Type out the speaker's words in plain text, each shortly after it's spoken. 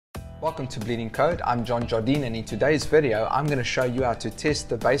Welcome to Bleeding Code. I'm John Jardine, and in today's video I'm going to show you how to test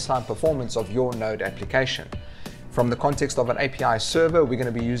the baseline performance of your Node application. From the context of an API server, we're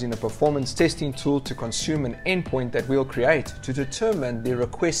going to be using a performance testing tool to consume an endpoint that we'll create to determine the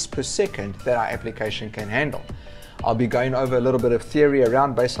requests per second that our application can handle. I'll be going over a little bit of theory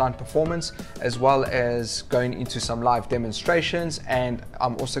around baseline performance, as well as going into some live demonstrations, and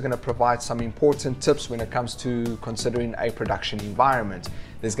I'm also going to provide some important tips when it comes to considering a production environment.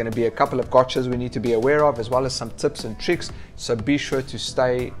 There's going to be a couple of gotchas we need to be aware of, as well as some tips and tricks, so be sure to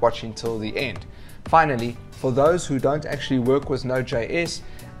stay watching till the end. Finally, for those who don't actually work with node.js,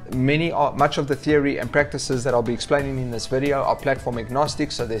 much of the theory and practices that I'll be explaining in this video are platform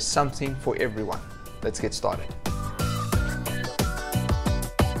agnostic, so there's something for everyone. Let's get started.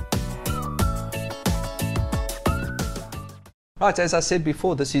 Right, as I said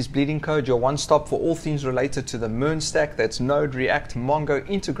before, this is Bleeding Code, your one-stop for all things related to the MERN stack. That's Node, React, Mongo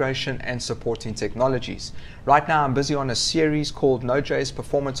integration and supporting technologies. Right now I'm busy on a series called Node.js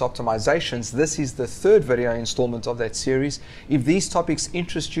Performance Optimizations. This is the third video installment of that series. If these topics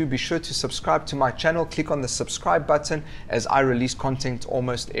interest you, be sure to subscribe to my channel. Click on the subscribe button as I release content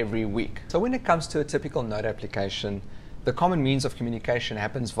almost every week. So when it comes to a typical Node application, the common means of communication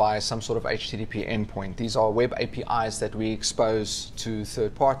happens via some sort of HTTP endpoint. These are web APIs that we expose to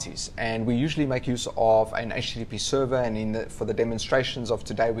third parties, and we usually make use of an HTTP server, and for the demonstrations of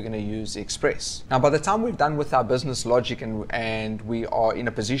today we're going to use Express. Now by the time we're done with our business logic and we are in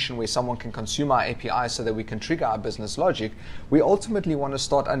a position where someone can consume our API so that we can trigger our business logic, we ultimately want to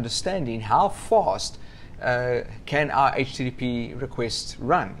start understanding how fast can our HTTP request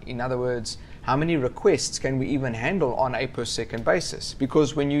run. In other words, how many requests can we even handle on a per second basis?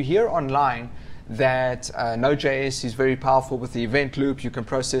 Because when you hear online that Node.js is very powerful with the event loop, you can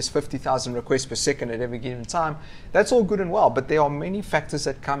process 50,000 requests per second at every given time, that's all good and well, but there are many factors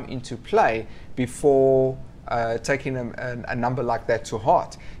that come into play before taking a number like that to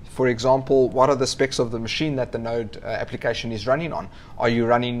heart. For example, what are the specs of the machine that the Node application is running on? Are you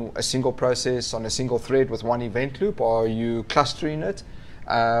running a single process on a single thread with one event loop, or are you clustering it?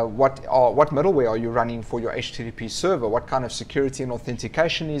 What middleware are you running for your HTTP server? What kind of security and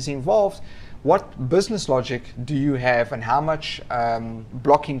authentication is involved? What business logic do you have, and how much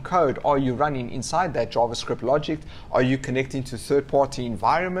blocking code are you running inside that JavaScript logic? Are you connecting to third-party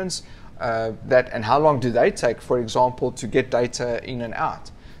environments? And how long do they take, for example, to get data in and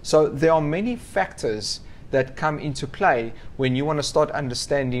out? So there are many factors that come into play when you want to start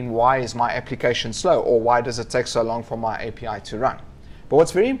understanding, why is my application slow, or why does it take so long for my API to run? But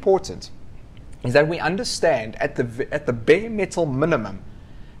what's very important is that we understand at the bare metal minimum,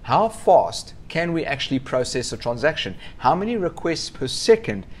 how fast can we actually process a transaction? How many requests per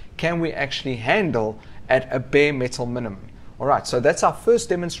second can we actually handle at a bare metal minimum? All right, so that's our first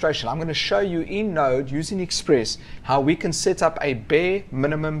demonstration. I'm going to show you in Node using Express how we can set up a bare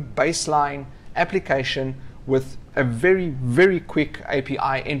minimum baseline application with a very, very quick API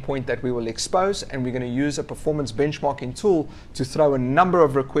endpoint that we will expose, and we're going to use a performance benchmarking tool to throw a number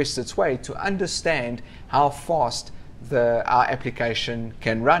of requests its way to understand how fast our application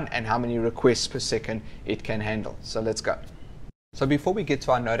can run and how many requests per second it can handle. So let's go. So before we get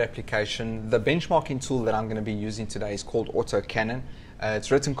to our Node application, the benchmarking tool that I'm going to be using today is called Autocannon. It's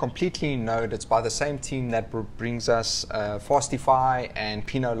written completely in Node. It's by the same team that brings us Fastify and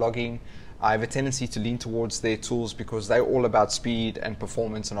Pinot logging. I have a tendency to lean towards their tools because they're all about speed and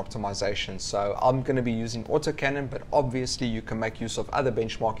performance and optimization. So I'm going to be using Autocannon, but obviously you can make use of other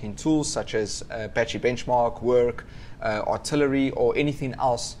benchmarking tools such as Apache Benchmark, Work, Artillery, or anything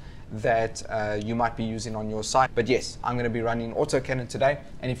else that you might be using on your site. But yes, I'm going to be running Autocannon today,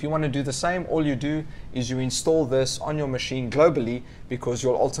 and if you want to do the same, all you do is you install this on your machine globally, because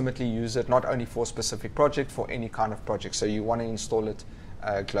you'll ultimately use it not only for a specific project, for any kind of project. So you want to install it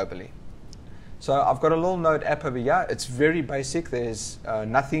globally. So I've got a little Node app over here. It's very basic. There's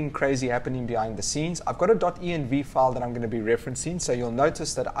nothing crazy happening behind the scenes. I've got a .env file that I'm going to be referencing. So you'll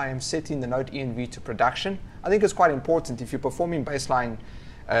notice that I am setting the Node env to production. I think it's quite important. If you're performing baseline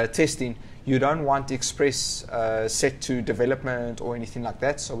testing, you don't want Express set to development or anything like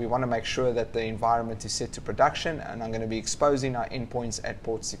that. So we want to make sure that the environment is set to production, and I'm going to be exposing our endpoints at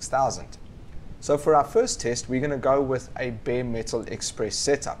port 6000. So for our first test, we're going to go with a bare metal Express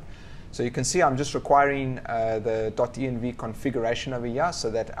setup. So you can see I'm just requiring the .env configuration over here so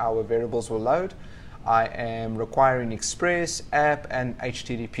that our variables will load. I am requiring Express, app, and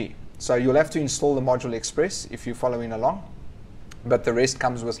HTTP. So you'll have to install the module Express if you're following along, but the rest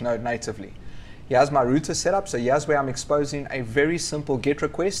comes with Node natively. Here's my router setup. So here's where I'm exposing a very simple GET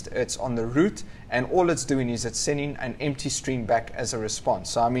request. It's on the root, and all it's doing is it's sending an empty string back as a response.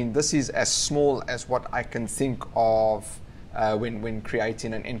 So I mean, this is as small as what I can think of when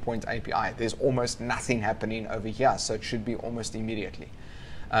creating an endpoint API. There's almost nothing happening over here, so it should be almost immediately.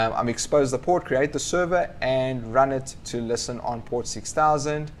 I'm expose the port, create the server, and run it to listen on port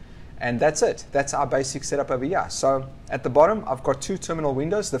 6000. And that's it. That's our basic setup over here. So at the bottom, I've got two terminal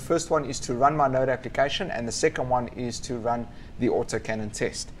windows. The first one is to run my Node application, and the second one is to run the Autocannon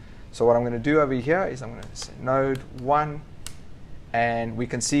test. So what I'm going to do over here is I'm going to say node 1, and we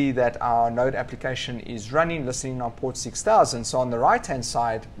can see that our Node application is running, listening on port 6000. So on the right-hand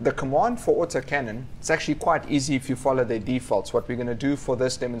side, the command for Autocannon, it's actually quite easy if you follow their defaults. What we're going to do for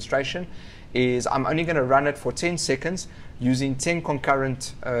this demonstration is I'm only going to run it for 10 seconds using 10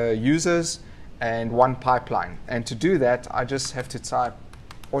 concurrent users and 1 pipeline. And to do that, I just have to type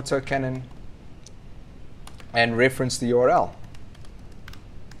Autocannon and reference the URL.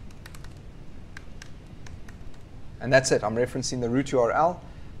 And that's it. I'm referencing the root URL.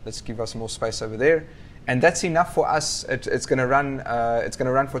 Let's give us more space over there. And that's enough for us. It's going to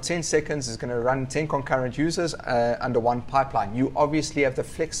run for 10 seconds. It's going to run 10 concurrent users under 1 pipeline. You obviously have the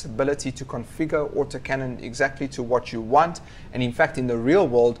flexibility to configure Autocannon exactly to what you want. And in fact, in the real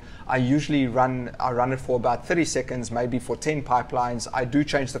world, I run it for about 30 seconds, maybe for 10 pipelines. I do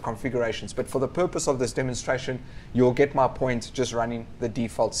change the configurations. But for the purpose of this demonstration, you'll get my point just running the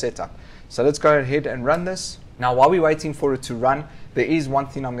default setup. So let's go ahead and run this. Now, while we're waiting for it to run, there is one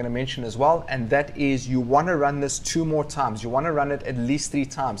thing I'm going to mention as well, and that is you want to run this 2 more times. You want to run it at least 3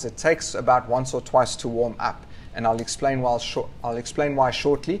 times. It takes about once or twice to warm up, and I'll explain why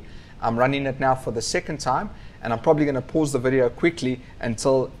shortly. I'm running it now for the 2nd time, and I'm probably going to pause the video quickly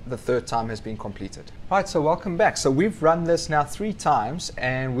until the 3rd time has been completed. Right, so welcome back. So we've run this now 3 times,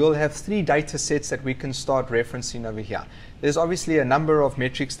 and we'll have 3 data sets that we can start referencing over here. There's obviously a number of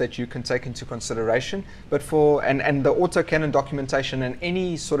metrics that you can take into consideration, but and the Autocannon documentation and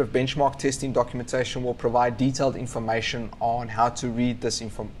any sort of benchmark testing documentation will provide detailed information on how to read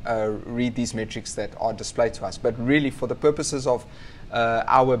these metrics that are displayed to us. But really, for the purposes of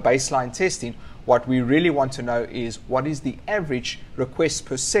our baseline testing, what we really want to know is what is the average requests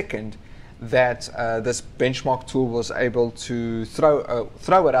per second that this benchmark tool was able to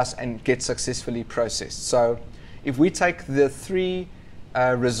throw at us and get successfully processed. So if we take the 3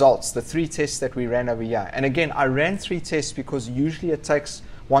 results, the 3 tests that we ran over here, and again, I ran 3 tests because usually it takes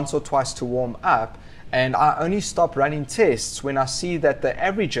once or twice to warm up, and I only stop running tests when I see that the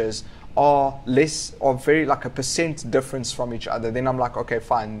averages are very like a % difference from each other. Then I'm like, okay,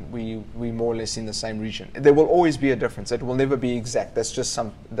 fine, we more or less in the same region. There will always be a difference. It will never be exact. That's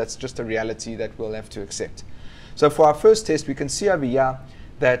just a reality that we'll have to accept. So for our first test, we can see over here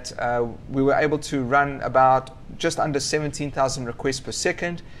that we were able to run about just under 17,000 requests per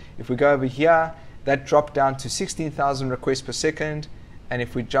second. If we go over here, that dropped down to 16,000 requests per second. And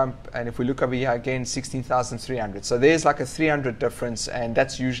if we look over here again, 16,300. So there's like a 300 difference, and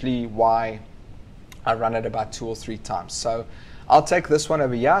that's usually why I run it about 2 or 3 times. So I'll take this one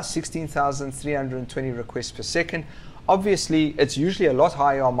over here, 16,320 requests per second. Obviously, it's usually a lot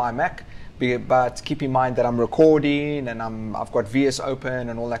higher on my Mac, but keep in mind that I'm recording and I've got VS open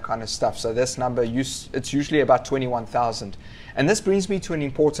and all that kind of stuff. So this number, it's usually about 21,000. And this brings me to an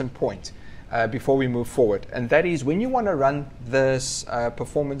important point before we move forward. And that is when you want to run this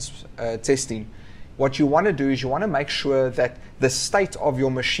performance testing, what you want to do is you want to make sure that the state of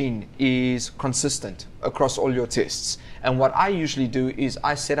your machine is consistent across all your tests. And what I usually do is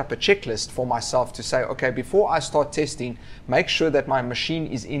I set up a checklist for myself to say, okay, before I start testing, make sure that my machine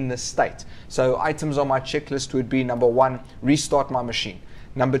is in this state. So items on my checklist would be: number 1, restart my machine.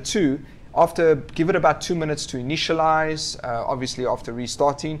 Number 2, give it about 2 minutes to initialize, obviously after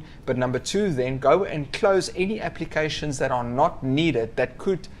restarting. But number 2, then go and close any applications that are not needed that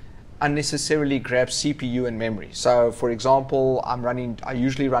could unnecessarily grab CPU and memory. So for example, I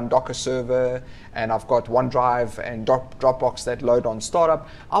usually run Docker server, and I've got OneDrive and Dropbox that load on startup.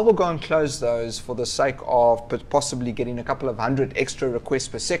 I will go and close those for the sake of possibly getting a couple of 100 extra requests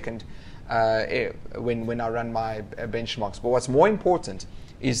per second when I run my benchmarks. But what's more important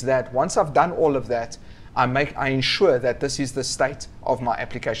is that once I've done all of that, I ensure that this is the state of my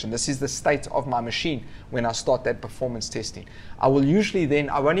application. This is the state of my machine when I start that performance testing. I will usually then,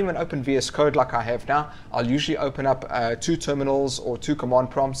 I won't even open VS Code like I have now. I'll usually open up 2 terminals or 2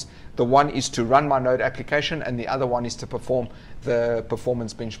 command prompts. The one is to run my Node application, and the other one is to perform the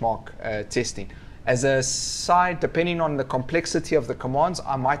performance benchmark testing. As a side, depending on the complexity of the commands,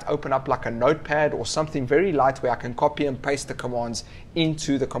 I might open up like a notepad or something very light where I can copy and paste the commands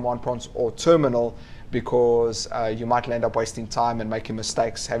into the command prompt or terminal, because you might end up wasting time and making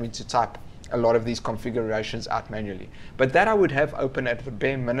mistakes having to type a lot of these configurations out manually. But that I would have open at the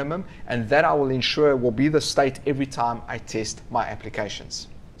bare minimum, and that I will ensure will be the state every time I test my applications.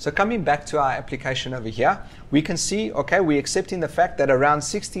 So coming back to our application over here, we can see, okay, we're accepting the fact that around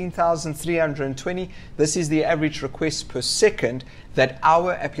 16,320, this is the average request per second that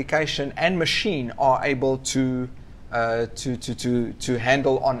our application and machine are able to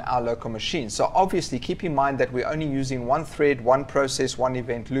handle on our local machine. So obviously keep in mind that we're only using one thread, one process, one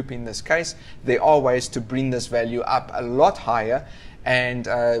event loop in this case. There are ways to bring this value up a lot higher, and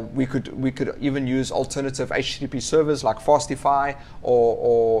we could even use alternative HTTP servers like Fastify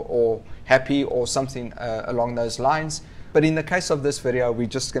or Happy or something along those lines. But in the case of this video, we're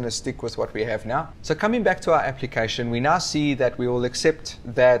just going to stick with what we have now. So coming back to our application, we now see that we will accept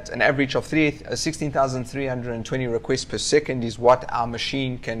that an average of 16,320 requests per second is what our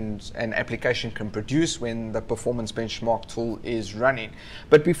machine and application can produce when the performance benchmark tool is running.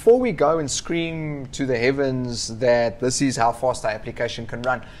 But before we go and scream to the heavens that this is how fast our application can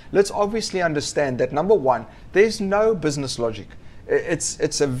run, let's obviously understand that, number one, there's no business logic.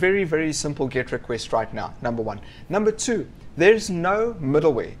 It's a very, very simple GET request right now, number one. Number two, there's no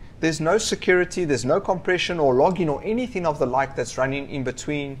middleware. There's no security, there's no compression or login or anything of the like that's running in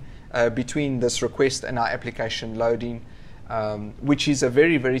between this request and our application loading, which is a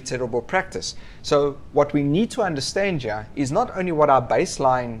very, very terrible practice. So what we need to understand here is not only what our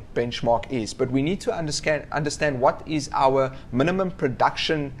baseline benchmark is, but we need to understand what is our minimum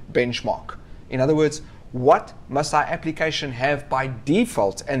production benchmark. In other words, what must our application have by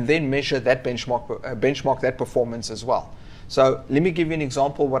default, and then measure that benchmark that performance as well. So let me give you an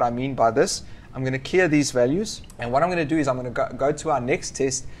example what I mean by this. I'm going to clear these values, and what I'm going to do is I'm going to go to our next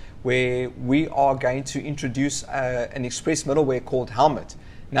test, where we are going to introduce an express middleware called Helmet.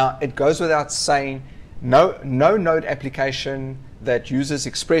 Now, it goes without saying, no node application that uses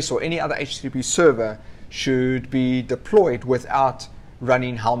Express or any other HTTP server should be deployed without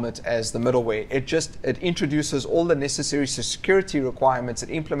running Helmet as the middleware. It introduces all the necessary security requirements. It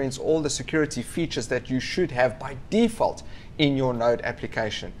implements all the security features that you should have by default in your Node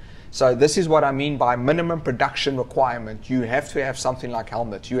application. So this is what I mean by minimum production requirement. You have to have something like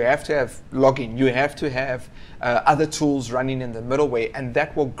Helmet. You have to have login. You have to have other tools running in the middleware, and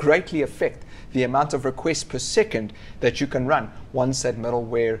that will greatly affect the amount of requests per second that you can run once that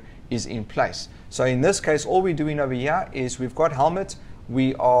middleware is in place. So in this case, all we're doing over here is we've got Helmet.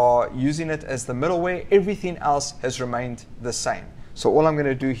 We are using it as the middleware. Everything else has remained the same. So all I'm going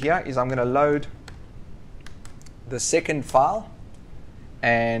to do here is I'm going to load the second file,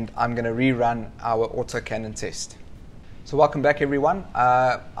 and I'm going to rerun our Autocannon test. So welcome back, everyone.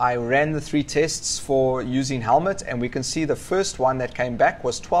 I ran the 3 tests for using Helmet, and we can see the first one that came back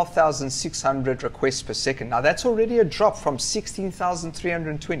was 12,600 requests per second. Now that's already a drop from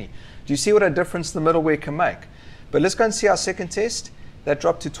 16,320. Do you see what a difference the middleware can make? But let's go and see our second test. That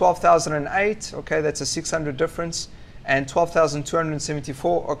dropped to 12,008. Okay, that's a 600 difference. And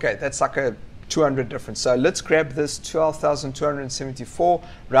 12,274. Okay, that's like a 200 difference. So let's grab this 12,274,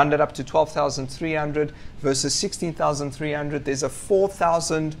 round it up to 12,300 versus 16,300. There's a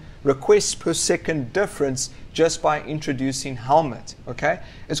 4,000 requests per second difference just by introducing Helmet. Okay,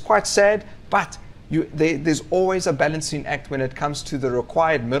 it's quite sad, but there's always a balancing act when it comes to the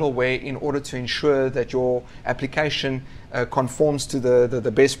required middleware in order to ensure that your application conforms to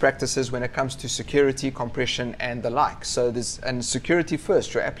the best practices when it comes to security, compression, and the like. So and security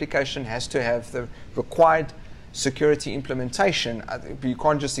first. Your application has to have the required security implementation. You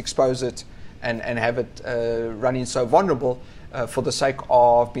can't just expose it and have it running so vulnerable for the sake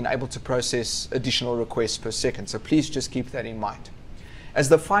of being able to process additional requests per second. So please just keep that in mind. As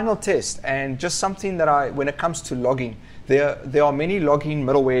the final test, and just something that when it comes to logging, there are many logging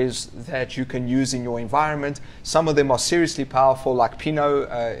middlewares that you can use in your environment. Some of them are seriously powerful, like Pinot,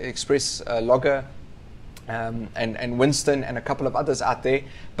 Express Logger, and Winston, and a couple of others out there.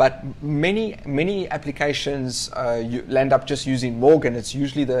 But many applications you land up just using Morgan. It's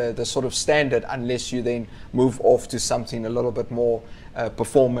usually the sort of standard, unless you then move off to something a little bit more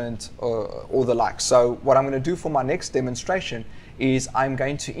performant or the like. So what I'm going to do for my next demonstration is I'm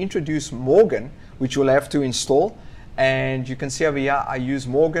going to introduce Morgan, which you'll have to install. And you can see over here, I use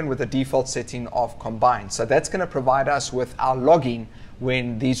Morgan with a default setting of combined. So that's going to provide us with our logging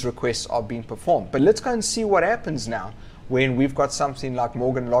when these requests are being performed. But let's go and see what happens now when we've got something like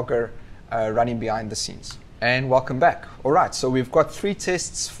Morgan Logger running behind the scenes. And welcome back. All right, so we've got 3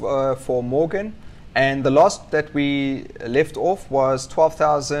 tests for Morgan. And the last that we left off was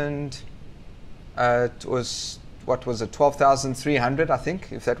 12,000. It was, what was it, 12,300, I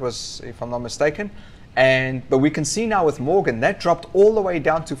think, if I'm not mistaken. But we can see now with Morgan that dropped all the way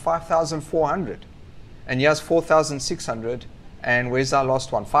down to 5,400. And here's 4,600. And where's our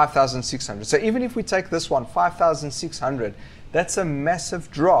last one? 5,600. So even if we take this one, 5,600, that's a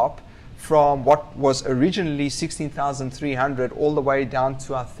massive drop from what was originally 16,300 all the way down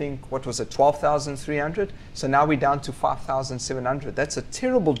to, I think, what was it, 12,300? So now we're down to 5,700. That's a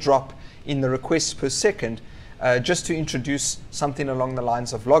terrible drop in the requests per second, just to introduce something along the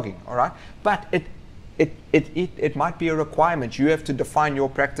lines of logging, all right? But it might be a requirement. You have to define your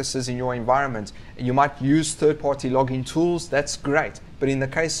practices in your environment. You might use third-party logging tools. That's great. But in the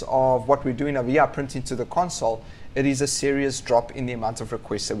case of what we're doing over here, printing to the console, it is a serious drop in the amount of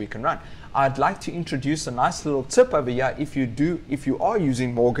requests that we can run. I'd like to introduce a nice little tip over here if you are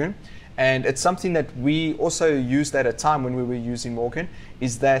using Morgan, and it's something that we also used at a time when we were using Morgan,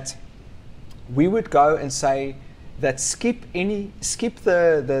 is that we would go and say that skip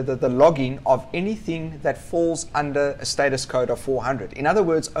the logging of anything that falls under a status code of 400. In other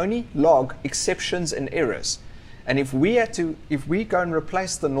words, only log exceptions and errors. And if we go and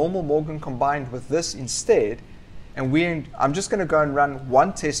replace the normal Morgan combined with this instead, and I'm just going to go and run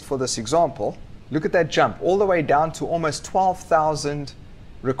one test for this example. Look at that jump all the way down to almost 12,000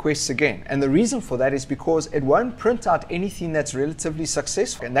 requests again. And the reason for that is because it won't print out anything that's relatively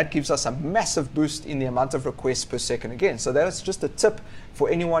successful. And that gives us a massive boost in the amount of requests per second again. So that's just a tip for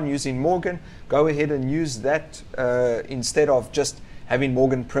anyone using Morgan. Go ahead and use that instead of just having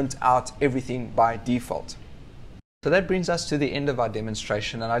Morgan print out everything by default. So that brings us to the end of our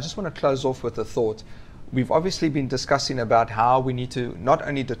demonstration. And I just want to close off with a thought. We've obviously been discussing about how we need to not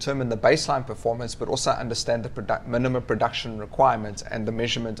only determine the baseline performance, but also understand the minimum production requirements and the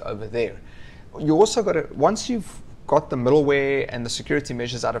measurement over there. You also got to, once you've got the middleware and the security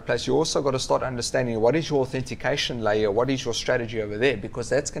measures out of place, you also got to start understanding what is your authentication layer, what is your strategy over there, because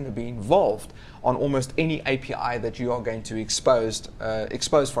that's going to be involved on almost any API that you are going to expose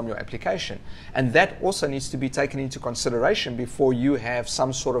from your application. And that also needs to be taken into consideration before you have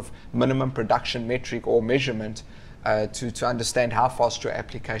some sort of minimum production metric or measurement to understand how fast your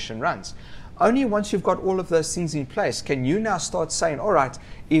application runs. Only once you've got all of those things in place can you now start saying, all right,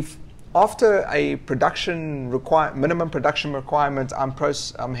 if after a minimum production requirement,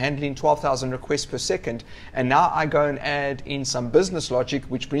 I'm handling 12,000 requests per second, and now I go and add in some business logic,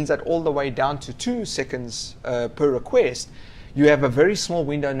 which brings that all the way down to 2 seconds per request. You have a very small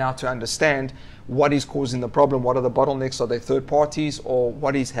window now to understand what is causing the problem, what are the bottlenecks, are they third parties, or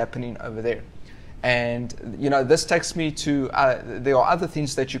what is happening over there. And this takes me to there are other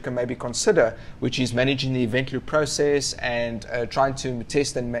things that you can maybe consider, which is managing the event loop process and trying to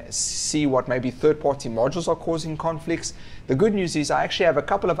test and see what maybe third-party modules are causing conflicts. The good news is I actually have a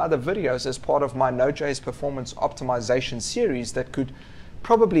couple of other videos as part of my Node.js performance optimization series that could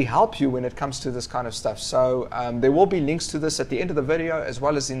probably help you when it comes to this kind of stuff. So there will be links to this at the end of the video as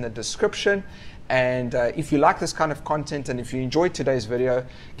well as in the description. And if you like this kind of content and if you enjoyed today's video,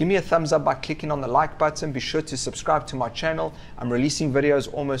 give me a thumbs up by clicking on the like button. Be sure to subscribe to my channel. I'm releasing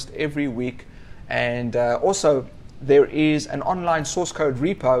videos almost every week. And also, there is an online source code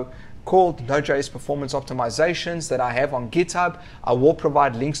repo called Node.js Performance Optimizations that I have on GitHub. I will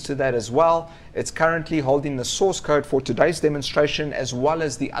provide links to that as well. It's currently holding the source code for today's demonstration as well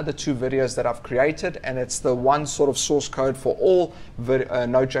as the other 2 videos that I've created, and it's the one sort of source code for all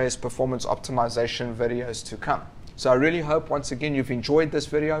Node.js Performance Optimization videos to come. So I really hope once again you've enjoyed this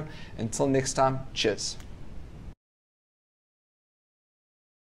video. Until next time, cheers.